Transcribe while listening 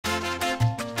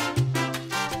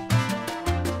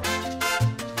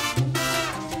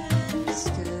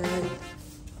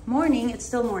morning. It's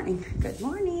still morning. Good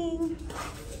morning.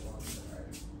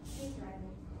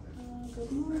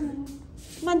 Good morning.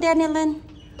 Come on, Danielin.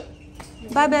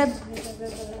 Bye, babe.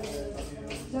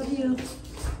 Love you.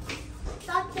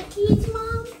 Got the keys,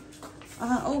 Mom?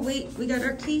 Oh, wait. We got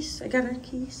our keys. I got our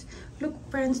keys. Look,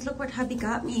 friends. Look what hubby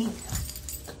got me.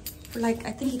 For like,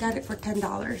 I think he got it for $10.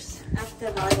 At the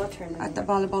volleyball tournament. At the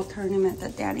volleyball tournament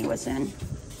that Danny was in.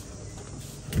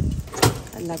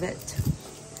 I love it.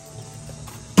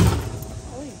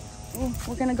 Oh,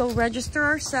 we're gonna go register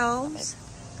ourselves.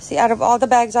 See, out of all the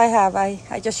bags I have,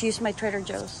 I just used my Trader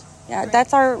Joe's. Yeah,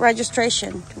 that's our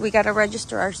registration. We gotta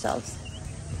register ourselves.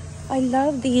 I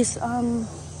love these.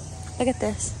 Look at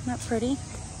this. Not pretty.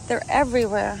 They're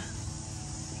everywhere.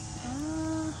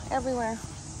 Everywhere.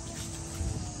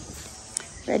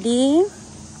 Ready?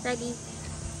 Ready.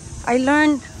 I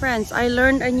learned, friends, I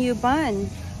learned a new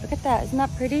bun. Look at that. Isn't that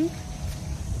pretty?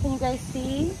 Can you guys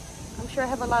see? I'm sure I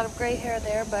have a lot of gray hair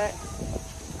there, but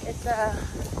it's a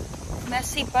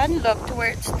messy bun look to where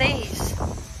it stays.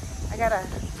 I gotta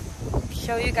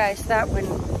show you guys that when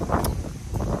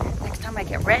next time I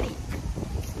get ready.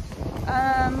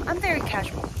 I'm very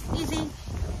casual. Easy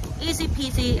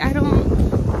peasy. I don't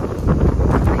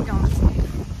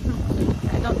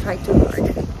try too hard.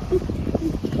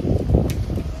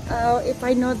 If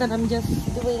I know that I'm just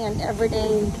doing an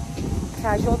everyday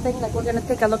casual thing, like we're gonna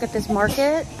take a look at this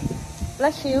market.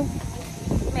 Bless you.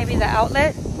 Maybe the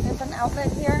outlet. There's an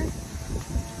outlet here.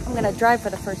 I'm gonna drive for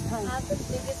the first time. I have the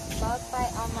biggest bug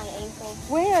bite on my ankle.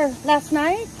 Where? Last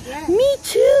night? Yeah. Me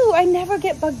too. I never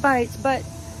get bug bites, but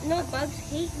no, bugs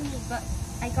hate me, but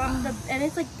I got the, and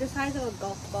it's like the size of a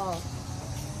golf ball.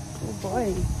 oh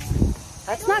boy,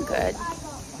 that's not good.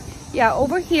 Yeah,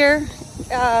 over here,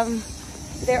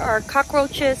 there are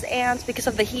cockroaches, ants because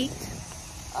of the heat.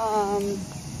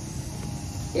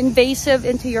 Invasive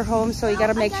into your home, so you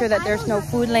gotta make sure that there's no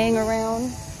food laying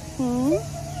around.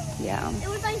 Yeah. It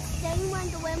was like staying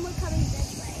when the wind was coming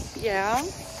this way. Yeah.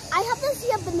 I have to see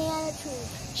a banana tree.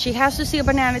 She has to see a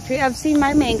banana tree. I've seen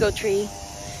my mango tree.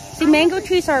 See, mango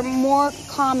trees are more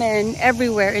common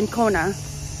everywhere in Kona.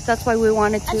 That's why we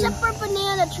wanted to. Except for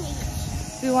banana trees.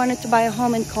 We wanted to buy a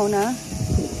home in Kona,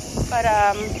 but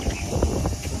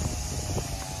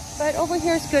over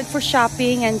here is good for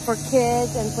shopping and for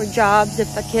kids and for jobs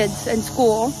if the kids and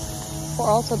school for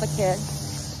also the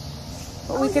kids.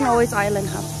 But we can always island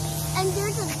hop. And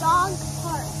there's a dog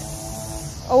park.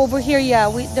 Over here, yeah,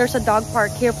 there's a dog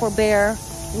park here for Bear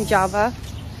in Java.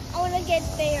 I want to get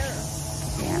Bear.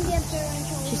 Yeah. Get Bear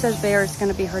She says Bear is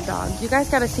going to be her dog. You guys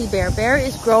got to see Bear. Bear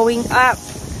is growing up.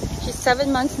 She's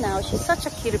 7 months now. She's such a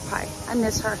cutie pie. I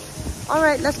miss her. All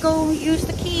right, let's go use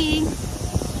the key.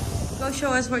 Go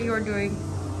show us what you're doing.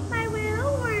 My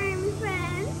little worm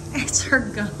friend. It's her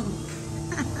gum.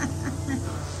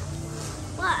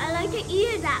 Well, I like to eat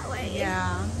it that way.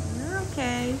 Yeah, you're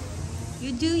okay.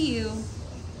 You do you.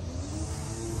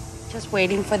 Just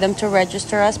waiting for them to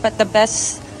register us, but the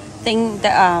best thing,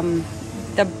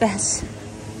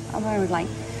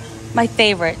 my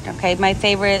favorite, okay, my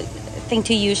favorite thing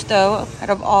to use though, out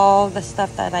of all the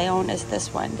stuff that I own is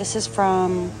this one. This is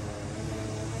from,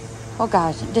 oh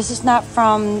gosh, this is not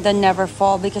from the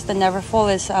Neverfull because the Neverfull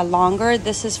is longer.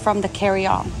 This is from the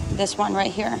carry-on, this one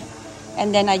right here.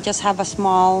 And then I just have a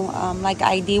small like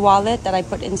ID wallet that I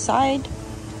put inside.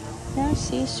 Yeah,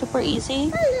 see, super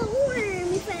easy.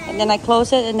 And then I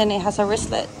close it and then it has a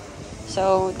wristlet.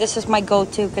 So this is my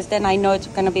go-to because then I know it's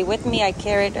going to be with me. I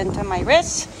carry it into my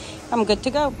wrist. I'm good to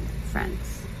go.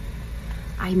 Friends,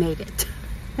 I made it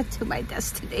to my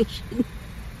destination.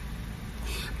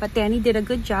 But Danny did a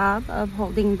good job of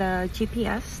holding the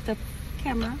GPS, the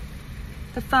camera,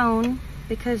 the phone,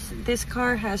 because this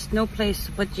car has no place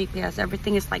to put GPS.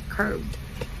 Everything is like curved.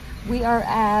 We are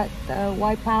at the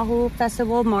Waipahu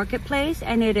Festival Marketplace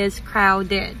and it is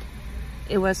crowded.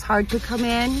 It was hard to come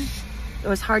in, it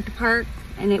was hard to park,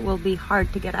 and it will be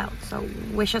hard to get out. So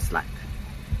wish us luck.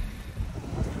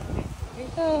 Here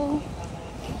you go.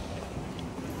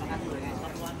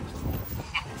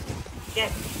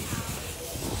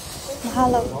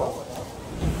 Mahalo.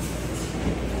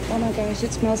 Oh my gosh,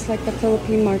 it smells like the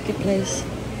Philippine Marketplace.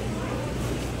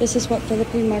 This is what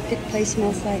Philippine Marketplace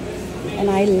smells like, and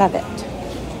I love it.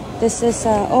 This is,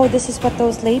 oh, this is what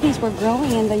those ladies were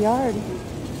growing in the yard,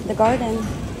 the garden.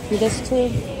 And this too.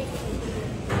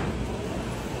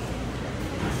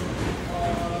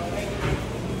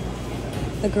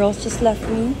 The girls just left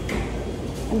me.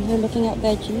 I'm here looking at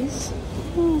veggies.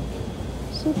 Oh,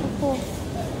 super cool.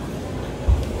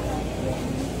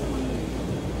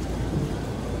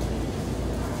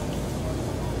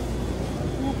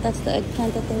 Yep, that's the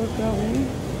eggplant that they were growing.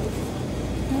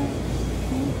 Yep.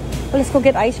 Well, let's go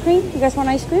get ice cream. You guys want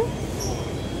ice cream?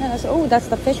 Yeah, oh, that's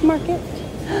the fish market.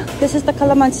 This is the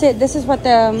calamansi. This is what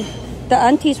the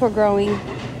aunties were growing.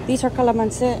 These are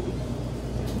calamansi.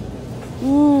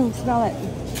 Smell it.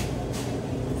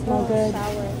 Smell good.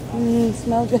 Sour.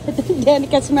 Smell good. Danny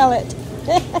can smell it.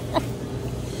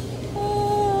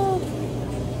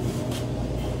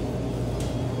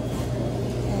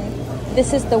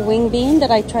 This is the wing bean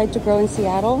that I tried to grow in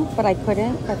Seattle, but I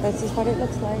couldn't. But this is what it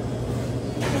looks like.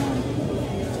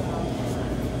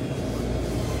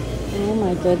 Oh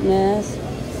my goodness.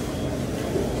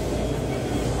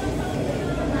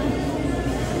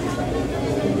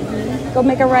 Go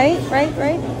make a right.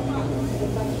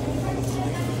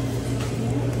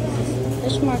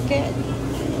 Fish market.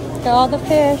 Look at all the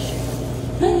fish.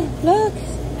 Look,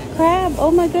 crab.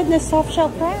 Oh my goodness, soft shell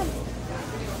crab.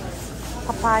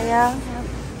 Papaya.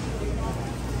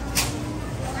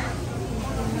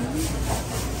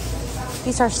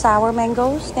 These are sour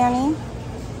mangoes, Danny.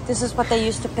 This is what they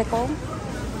used to pickle.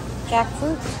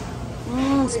 Jackfruit.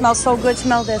 Smells so good.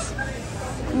 Smell this.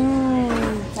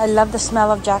 I love the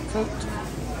smell of jackfruit.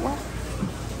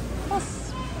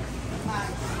 Yes.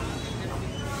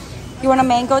 You want a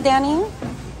mango, Danny?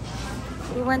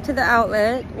 We went to the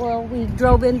outlet. Well, we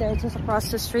drove in there just across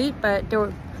the street, but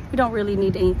we don't really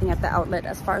need anything at the outlet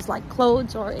as far as like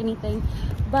clothes or anything.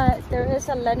 But there is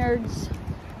a Leonard's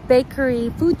Bakery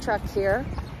food truck here.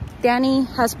 Danny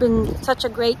has been such a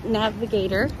great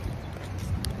navigator.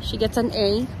 She gets an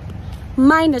A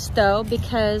minus though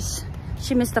because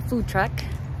she missed the food truck.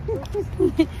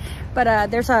 But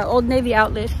there's an Old Navy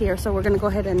outlet here, so we're gonna go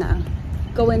ahead and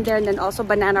go in there, and then also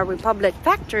Banana Republic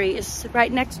factory is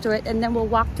right next to it, and then we'll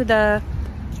walk to the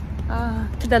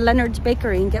Leonard's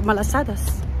Bakery and get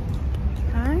malasadas.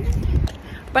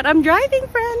 But I'm driving,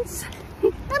 friends.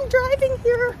 I'm driving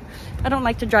here. I don't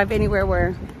like to drive anywhere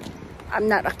where I'm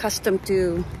not accustomed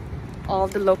to all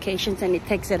the locations, and it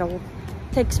takes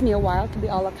me a while to be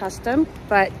all accustomed.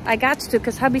 But I got to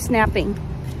because hubby's napping.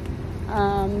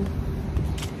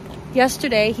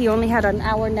 Yesterday he only had an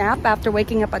hour nap after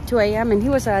waking up at 2 a.m. and he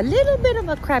was a little bit of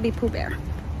a crabby Pooh Bear.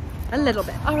 A little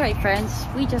bit. All right, friends,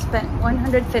 we just spent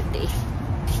 $150.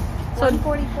 So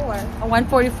 144.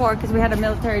 144 because we had a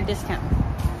military discount.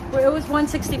 Well, it was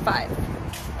 165,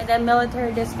 and then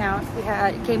military discount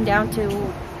it came down to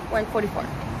 144.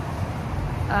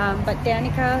 But Danny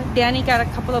got a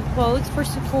couple of clothes for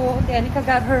school. Danika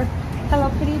got her Hello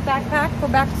Kitty backpack for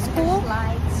back to school.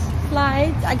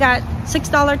 Slides. I got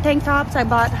 $6 tank tops. I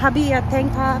bought hubby a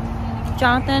tank top,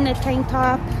 Jonathan a tank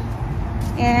top,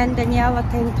 and Danielle a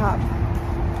tank top.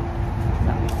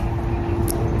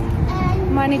 So,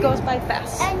 money goes by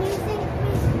fast. And you think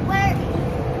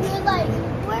you're like,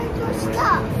 where's your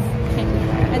stuff?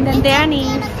 And then Danny.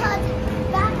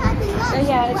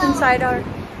 Yeah, it's inside our.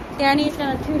 Danny's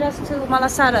gonna treat us to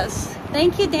malasadas.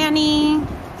 Thank you, Danny.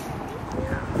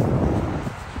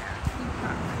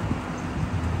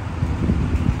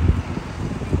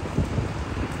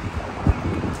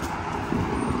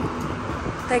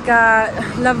 They got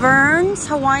Laverne's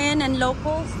Hawaiian and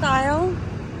local style.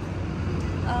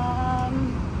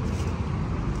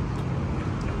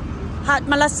 Hot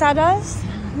malasadas,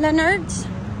 Leonard's.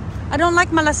 I don't like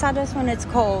malasadas when it's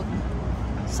cold,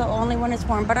 so only when it's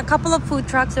warm. But a couple of food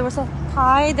trucks. There was a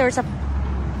Thai, there's a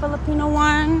Filipino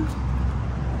one,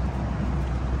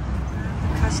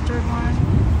 custard one.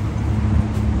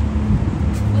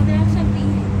 Well, they have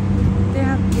something. They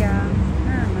have, yeah,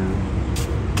 I don't know.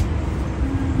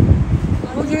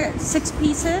 We'll get 6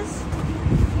 pieces.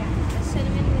 Yeah, a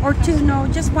cinnamon. Or 2, no,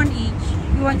 just 1 each.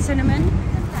 You want cinnamon?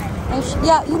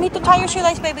 Yeah, you need to tie your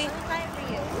shoelace, baby.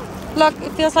 Look,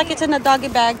 it feels like it's in a doggy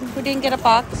bag. We didn't get a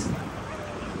box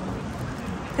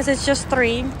because it's just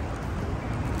 3.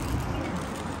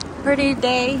 Pretty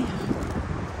day.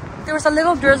 There was a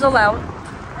little drizzle out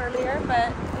earlier,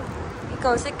 but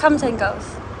it comes and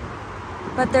goes.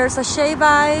 But there's a shave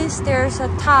ice, there's a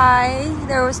Thai,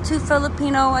 there was 2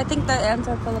 Filipino. I think the ends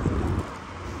are Filipino.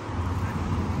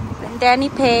 And Danny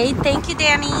paid. Thank you,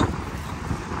 Danny.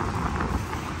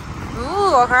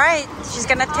 Ooh, all right. She's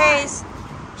gonna taste.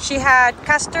 She had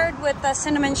custard with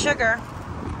cinnamon sugar.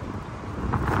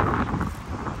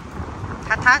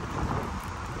 Hot.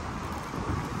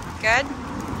 Good?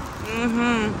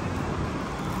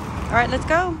 All right, let's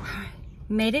go.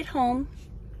 Made it home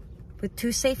with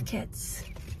 2 safe kits.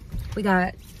 We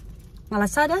got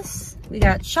malasadas, we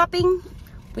got shopping,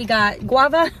 we got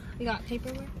guava. We got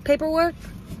Paperwork.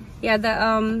 Yeah,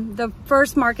 the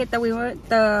first market that we went,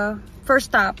 the first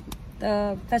stop,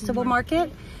 the festival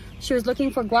market. She was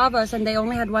looking for guavas and they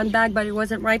only had 1 bag, but it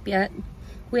wasn't ripe yet.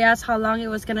 we asked how long it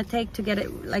was gonna take to get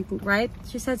it like ripe.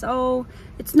 She says, oh,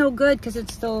 it's no good because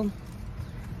it's still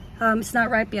it's not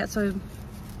ripe yet. So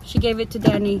she gave it to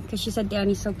Danny because she said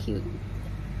Danny's so cute.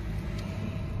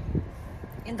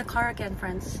 In the car again,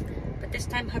 friends, but this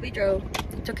time hubby drove.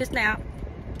 He took his nap,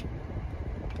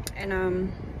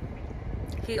 and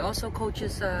he also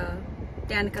coaches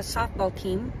Danika's softball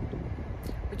team,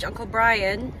 which Uncle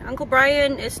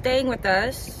Brian is staying with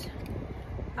us.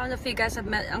 I don't know if you guys have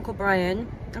met Uncle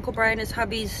Brian. Uncle Brian is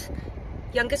hubby's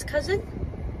youngest cousin.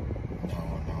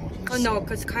 No. Oh no,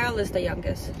 because Kyle is the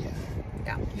youngest.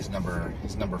 Yeah. He's number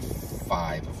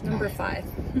 5 of 9. Number 5.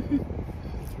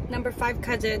 Number 5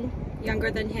 cousin,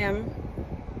 younger than him.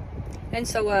 And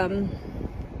so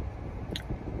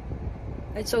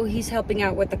he's helping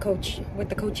out with the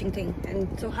coaching thing.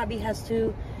 And so hubby has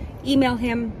to email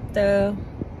him the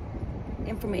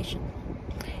information.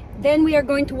 Then we are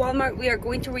going to Walmart. We are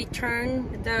going to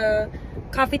return the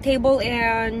coffee table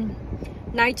and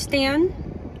nightstand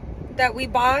that we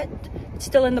bought. It's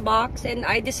still in the box, and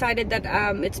I decided that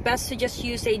it's best to just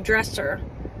use a dresser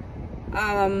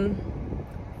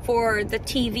for the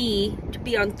TV to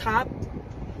be on top,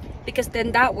 because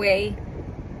then that way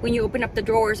when you open up the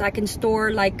drawers I can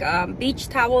store like beach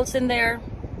towels in there,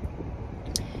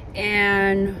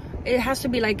 and it has to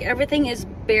be like everything is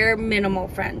bare minimal,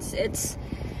 friends. It's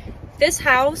this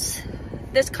house,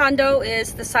 this condo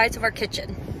is the size of our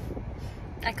kitchen.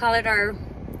 I call it our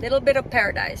little bit of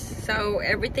paradise. So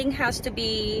everything has to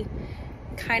be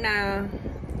kind of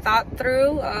thought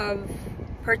through of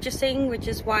purchasing, which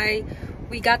is why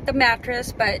we got the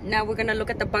mattress. But now we're gonna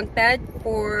look at the bunk bed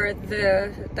for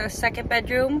the second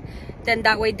bedroom. Then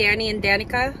that way Danny and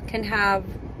Danika can have,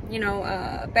 you know,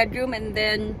 a bedroom, and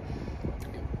then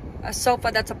a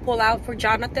sofa that's a pull out for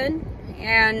Jonathan.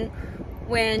 And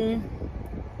when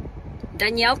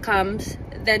Danielle comes,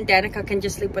 then Danika can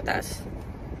just sleep with us.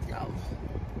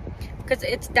 Because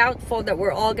it's doubtful that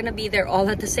we're all gonna be there all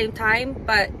at the same time,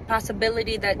 but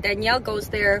possibility that Danielle goes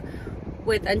there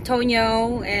with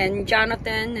Antonio and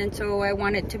Jonathan, and so I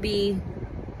want it to be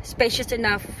spacious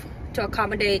enough to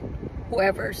accommodate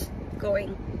whoever's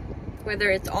going, whether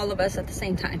it's all of us at the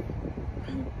same time.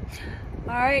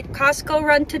 All right, Costco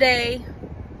run today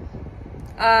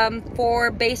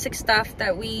for basic stuff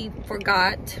that we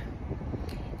forgot,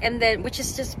 and then which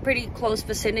is just pretty close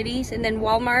vicinities, and then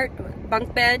Walmart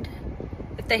bunk bed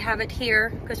if they have it here,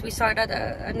 because we saw it at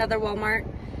another Walmart.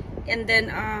 And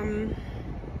then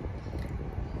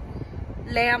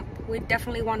lamp, we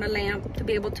definitely want a lamp to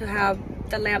be able to have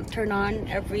the lamp turn on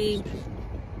every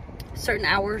certain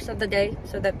hours of the day,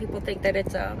 so that people think that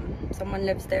it's someone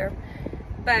lives there.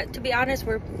 But to be honest,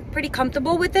 we're pretty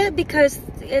comfortable with it because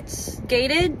it's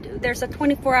gated. There's a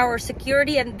 24-hour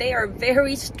security, and they are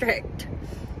very strict,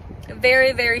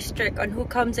 very, very strict on who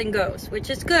comes and goes, which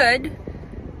is good,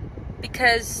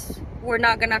 because we're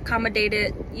not gonna accommodate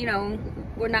it, you know,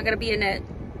 we're not gonna be in it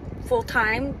full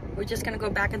time. We're just gonna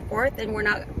go back and forth, and we're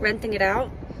not renting it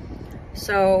out.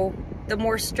 So the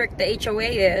more strict the HOA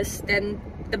is, then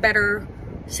the better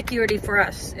security for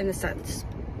us, in a sense.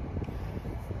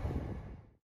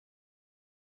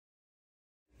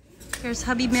 Here's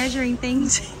hubby measuring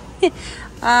things.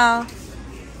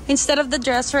 Instead of the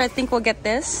dresser, I think we'll get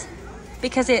this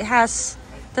because it has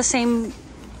the same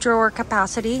drawer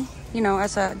capacity, you know,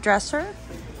 as a dresser.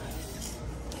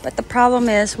 But the problem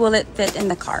is, will it fit in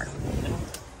the car?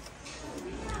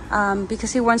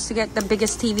 Because he wants to get the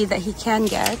biggest TV that he can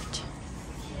get.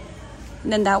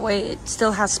 And then that way it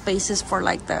still has spaces for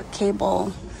like the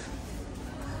cable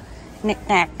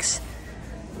knickknacks.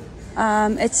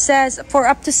 It says for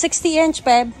up to 60-inch,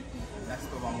 babe. That's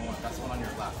the wrong one. That's the one on your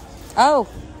left. Oh,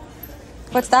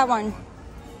 what's that one?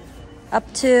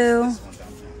 Up to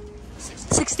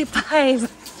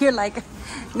 65. You're like,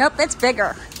 nope, it's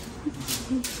bigger.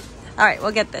 All right,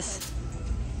 we'll get this.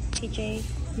 TJ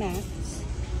Maxx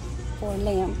for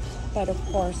lamp, but of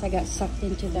course I got sucked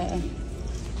into the.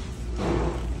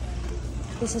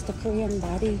 This is the Korean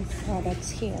body products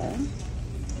here.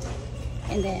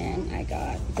 And then I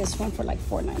got this one for like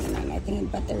 $4.99, I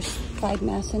think, but there's 5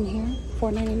 masks in here.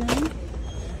 $4.99.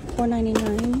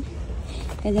 $4.99.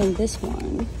 And then this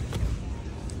one,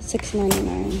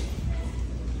 $6.99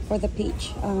 for the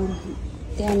peach.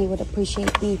 Danny would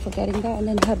appreciate me for getting that. And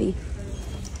then hubby.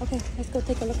 Okay, let's go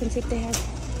take a look and see if they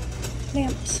have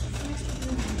lamps.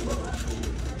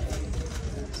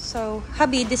 So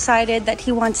hubby decided that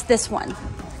he wants this one.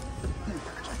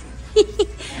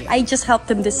 I just helped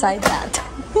him decide that.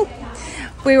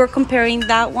 We were comparing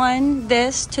that one,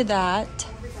 this to that,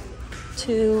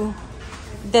 to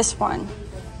this one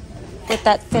with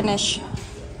that finish.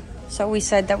 So we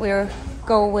said that we were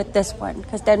go with this one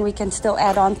because then we can still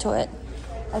add on to it.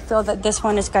 I feel that this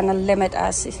one is gonna limit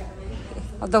us,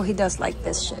 although he does like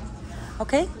this shit.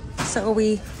 Okay, so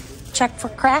we check for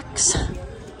cracks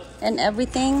and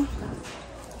everything.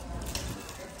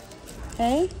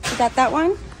 Okay, we got that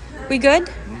one. We good?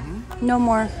 No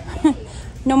more,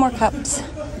 no more cups.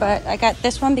 But I got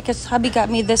this one because hubby got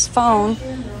me this phone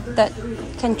that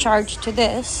can charge to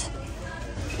this,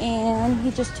 and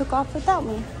he just took off without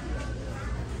me.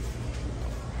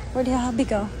 Where did hubby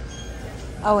go?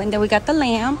 Oh, and then we got the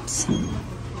lamps,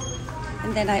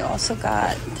 and then I also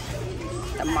got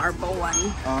the marble one.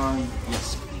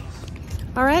 Yes.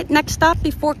 All right, next stop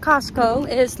before Costco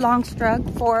is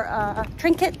Longstrug for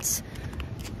trinkets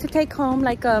to take home,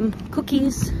 like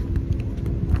cookies,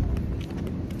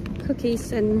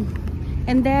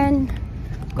 and then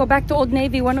go back to Old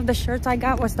Navy. One of the shirts I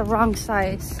got was the wrong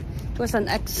size. It was an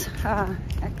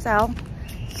XL,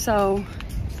 so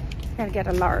I gotta get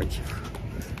a large.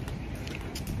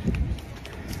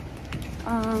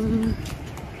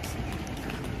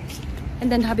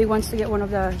 And then hubby wants to get one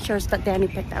of the shirts that Danny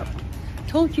picked out.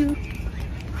 Told you,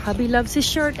 hubby loves his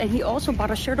shirt, and he also bought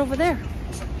a shirt over there.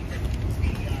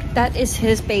 That is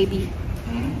his baby.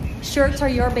 Shirts are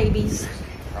your babies.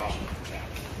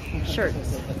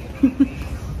 Shirts.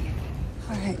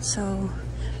 All right, so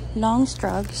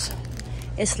Longstrugs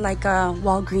is like a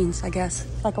Walgreens, I guess.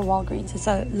 Like a Walgreens. It's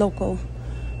a local.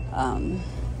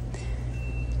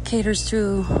 Caters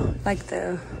to like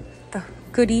the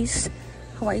goodies,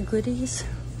 Hawaii goodies,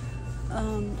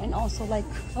 and also like,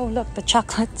 oh look, the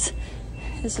chocolates.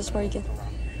 This is where you get.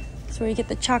 This is where you get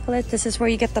the chocolate. This is where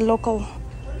you get the local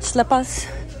slippers.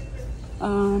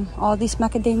 All these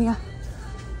macadamia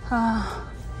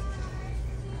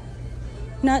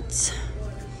nuts,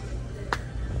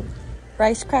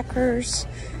 rice crackers,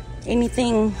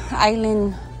 anything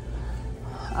island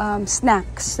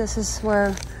snacks. This is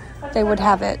where they would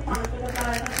have it.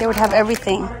 They would have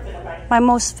everything. My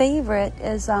most favorite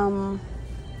is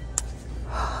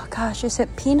gosh, is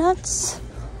it peanuts?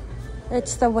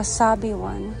 It's the wasabi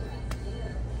one.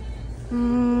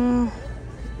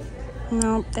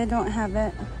 No, they don't have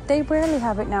it. They rarely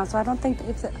have it now, so I don't think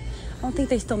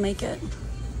they still make it.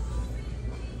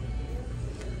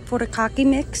 Furikake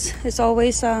mix is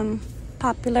always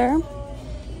popular.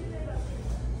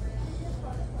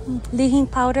 Lihing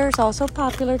powder is also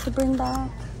popular to bring back.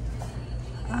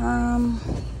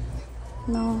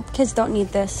 No, kids don't need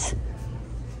this.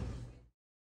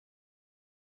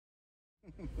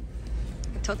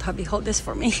 I told hubby, hold this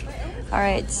for me. All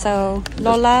right, so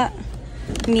Lola,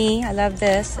 me, I love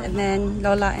this, and then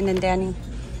Lola, and then Danny.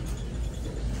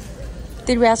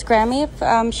 Did we ask Grammy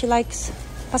if she likes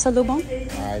pasalubong?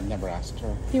 I never asked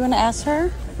her. You want to ask her?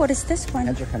 What is this one?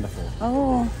 Hands are kind of full.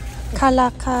 Oh,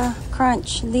 Kalaka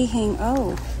Crunch Lihing.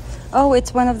 Oh,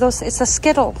 it's one of those. It's a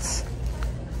Skittles.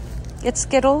 It's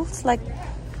Skittles, like.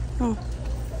 All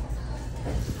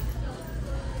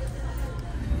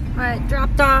right,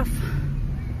 dropped off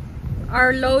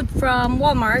our load from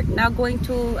Walmart. Now going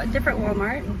to a different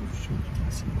Walmart.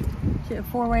 Is it a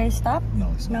four-way stop?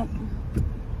 No, it's not. Nope.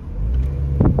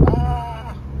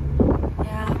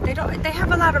 Yeah, they don't. They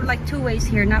have a lot of like two ways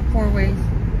here, not four ways.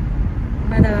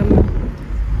 But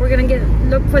we're gonna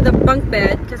look for the bunk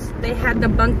bed because they had the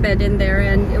bunk bed in there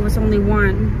and it was only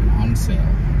one. On sale.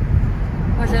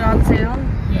 Was it on sale?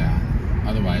 Yeah.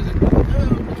 Otherwise, we could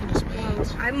just wait. Well,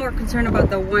 I'm more concerned about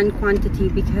the one quantity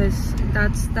because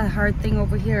that's the hard thing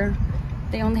over here.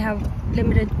 They only have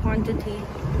limited quantity.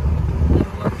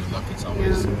 Wherever you look, it's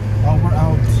always, oh, we're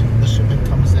out. The shipment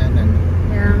comes in and.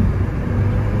 Yeah.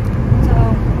 So,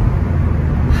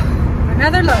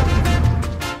 another load.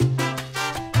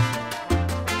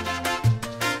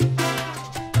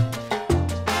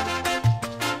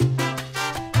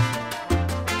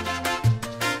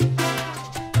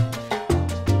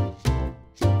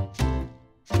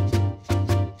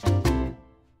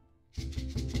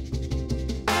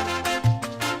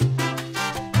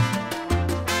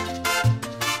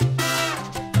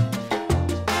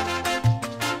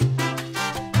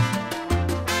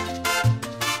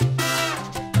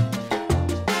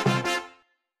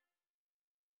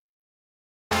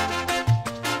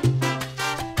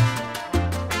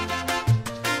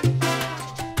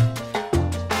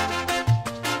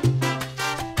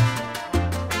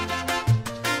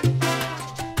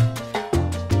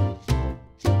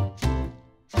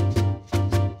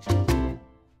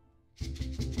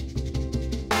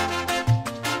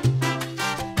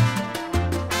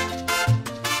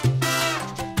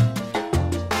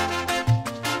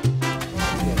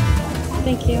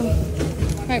 Thank you.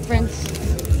 All right, friends.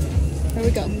 Here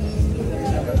we go.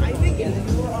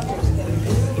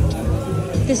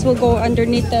 This will go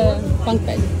underneath the bunk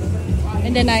bed.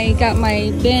 And then I got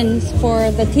my bins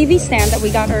for the TV stand that we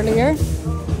got earlier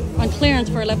on clearance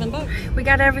for 11 bucks. We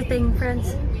got everything,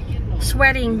 friends.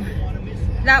 Sweating.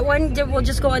 That one will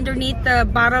just go underneath the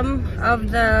bottom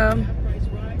of the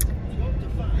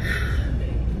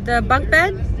bunk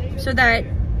bed, so that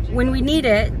when we need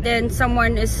it, then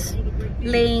someone is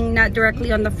laying not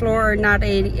directly on the floor or not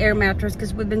a air mattress,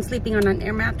 because we've been sleeping on an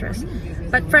air mattress.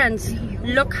 But friends,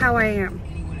 look how I am.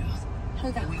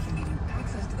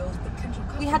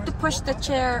 We had to push the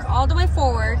chair all the way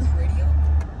forward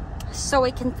so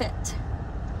it can fit.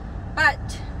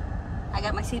 But I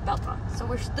got my seatbelt on, so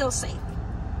we're still safe.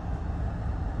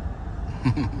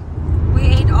 We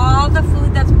ate all the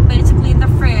food that's basically in the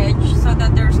fridge, so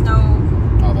that there's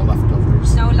all the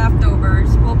leftovers. No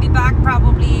leftovers. We'll be back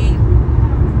probably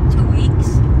 2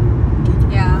 weeks.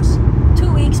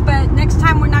 2 weeks, but next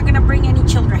time we're not gonna bring any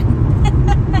children.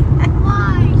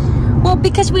 Why? Well,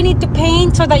 because we need to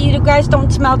paint so that you guys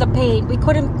don't smell the paint. We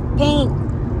couldn't paint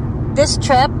this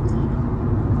trip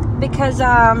because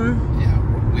yeah,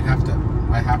 we have to.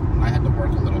 I had to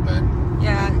work a little bit.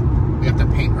 Yeah. We have to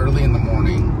paint early in the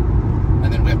morning,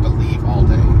 and then we have to leave all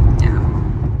day. Yeah.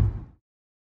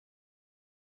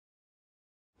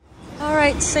 All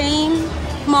right, same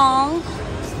mall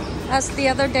as the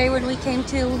other day when we came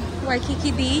to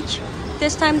Waikiki Beach.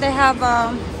 This time they have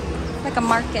like a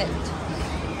market.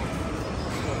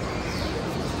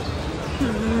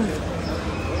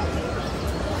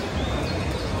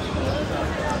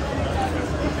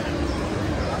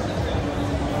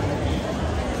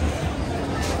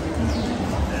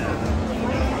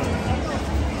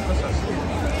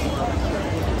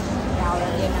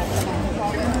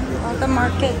 All the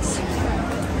markets.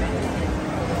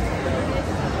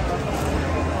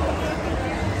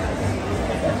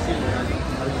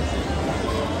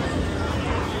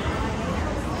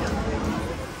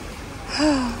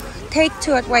 Take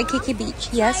two at Waikiki Beach.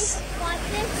 Yes,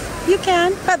 you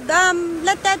can, but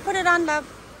let Dad put it on, love.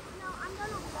 No, I'm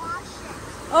gonna wash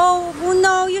it. Oh well,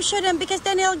 no, you shouldn't, because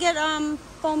then it'll get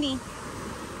foamy.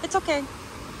 It's okay.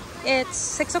 It's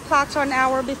 6 o'clock, so an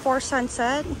hour before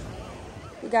sunset.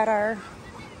 We got our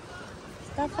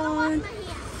stuff on.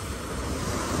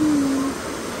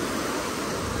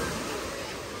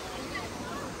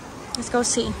 Let's go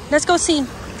see. Let's go see.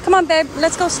 Come on, babe.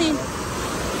 Let's go see.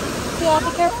 Yeah,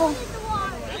 be careful.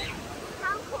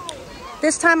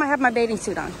 This time I have my bathing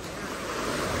suit on.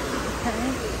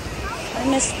 Okay. I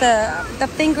missed the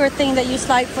finger thing that you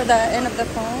slide for the end of the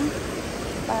phone.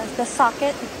 The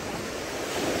socket.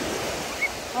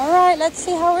 All right, let's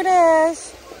see how it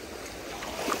is.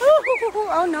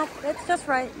 Oh no, it's just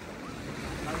right.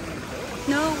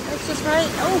 No, it's just right.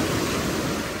 Oh,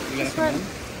 You it's gonna right.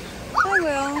 come in? I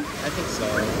will. I think so.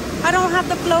 I don't have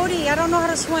the floaty. I don't know how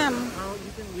to swim. Oh,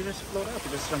 you just float up.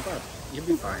 You just jump up. You'll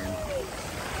be fine.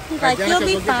 Like, Danica, you'll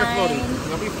be go get your floaty. fine.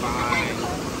 You'll be fine.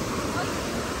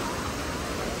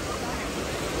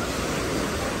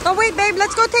 Oh wait, babe,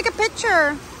 let's go take a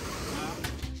picture.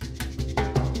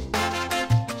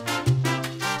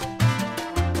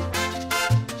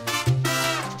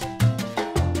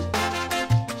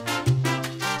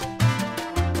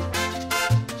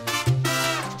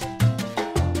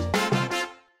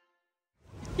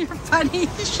 You're funny.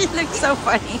 She looks so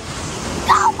funny.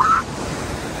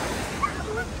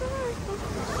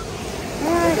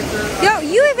 Yo,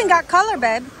 you even got color,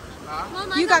 babe.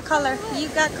 Mom, You got color. You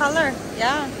got color.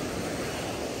 Yeah.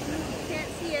 Can't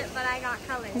see it, but I got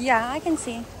color. Yeah, I can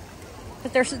see.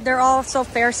 But they're all so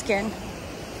fair skinned.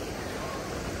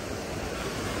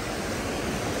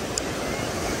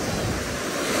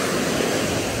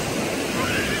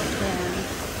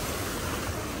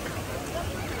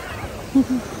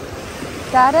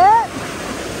 Got it?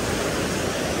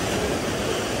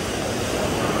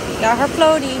 Got her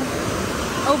floaty.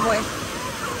 Oh boy.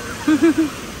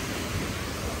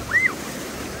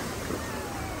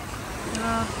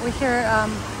 We hear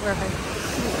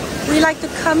we like to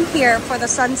come here for the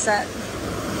sunset.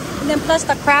 And then plus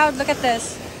the crowd, look at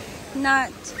this.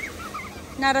 Not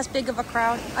as big of a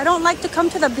crowd. I don't like to come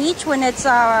to the beach when it's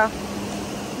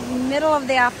middle of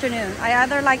the afternoon. I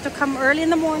either like to come early in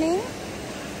the morning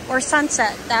or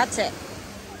sunset. That's it.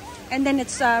 And then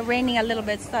it's raining a little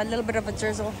bit. It's a little bit of a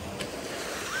drizzle.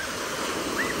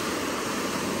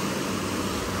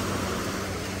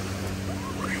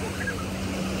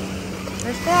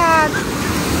 There's Dad.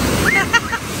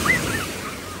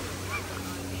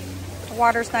 The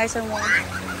water's nice and warm.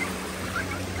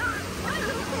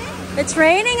 It's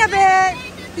raining a bit.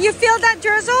 You feel that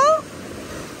drizzle?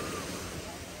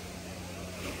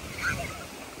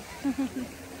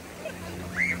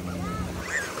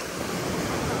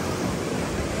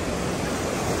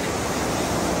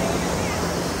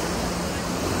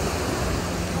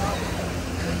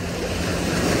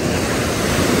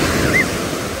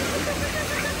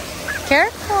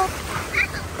 Careful.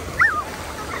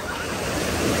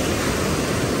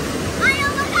 I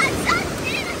almost got sucked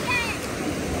in again.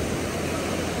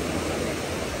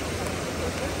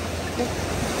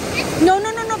 No, no,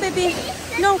 no, no, baby.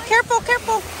 No, careful,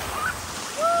 careful.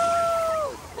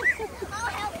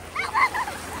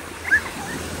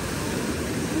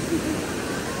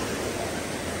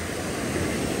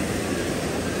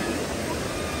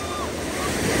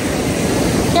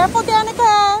 Careful,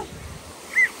 Danika.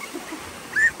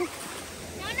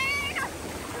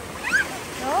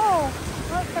 Oh,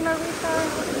 what's gonna restart?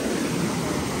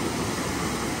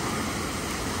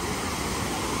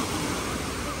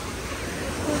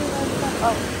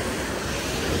 Oh.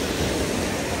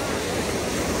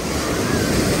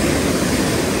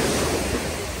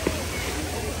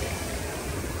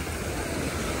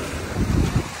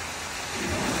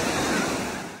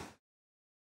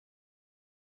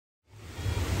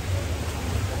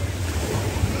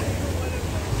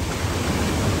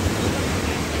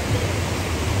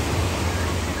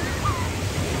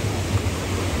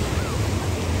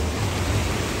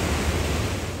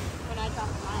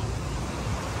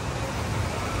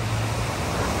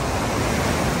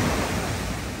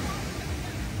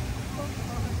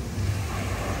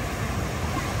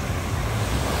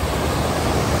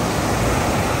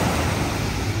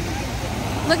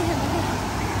 Look at him.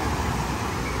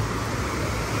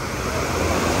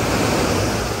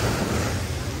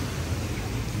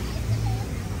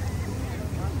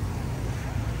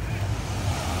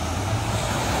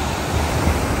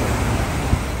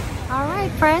 All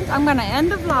right, friends, I'm gonna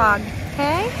end the vlog,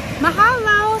 okay?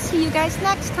 Mahalo! See you guys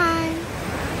next time.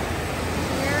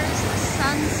 Here's the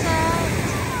sunset.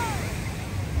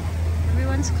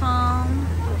 Everyone's calm.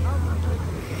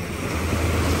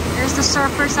 There's the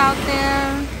surfers out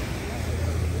there.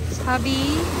 It's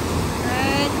hubby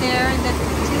right there, and the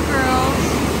two girls.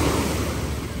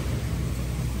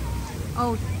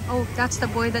 Oh, that's the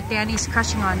boy that Danny's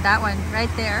crushing on. That one right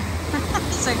there.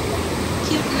 It's a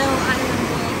cute little island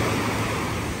boy.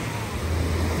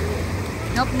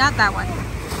 Nope, not that one.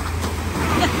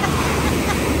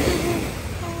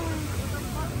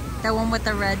 The one with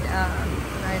the red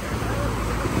rider.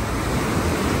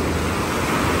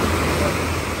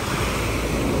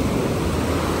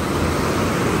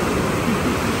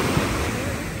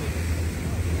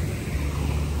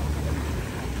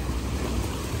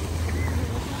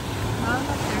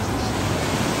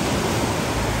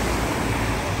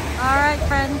 Alright,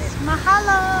 friends,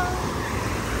 mahalo!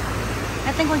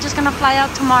 I think we're just gonna fly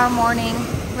out tomorrow morning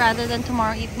rather than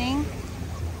tomorrow evening.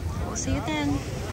 We'll see you then.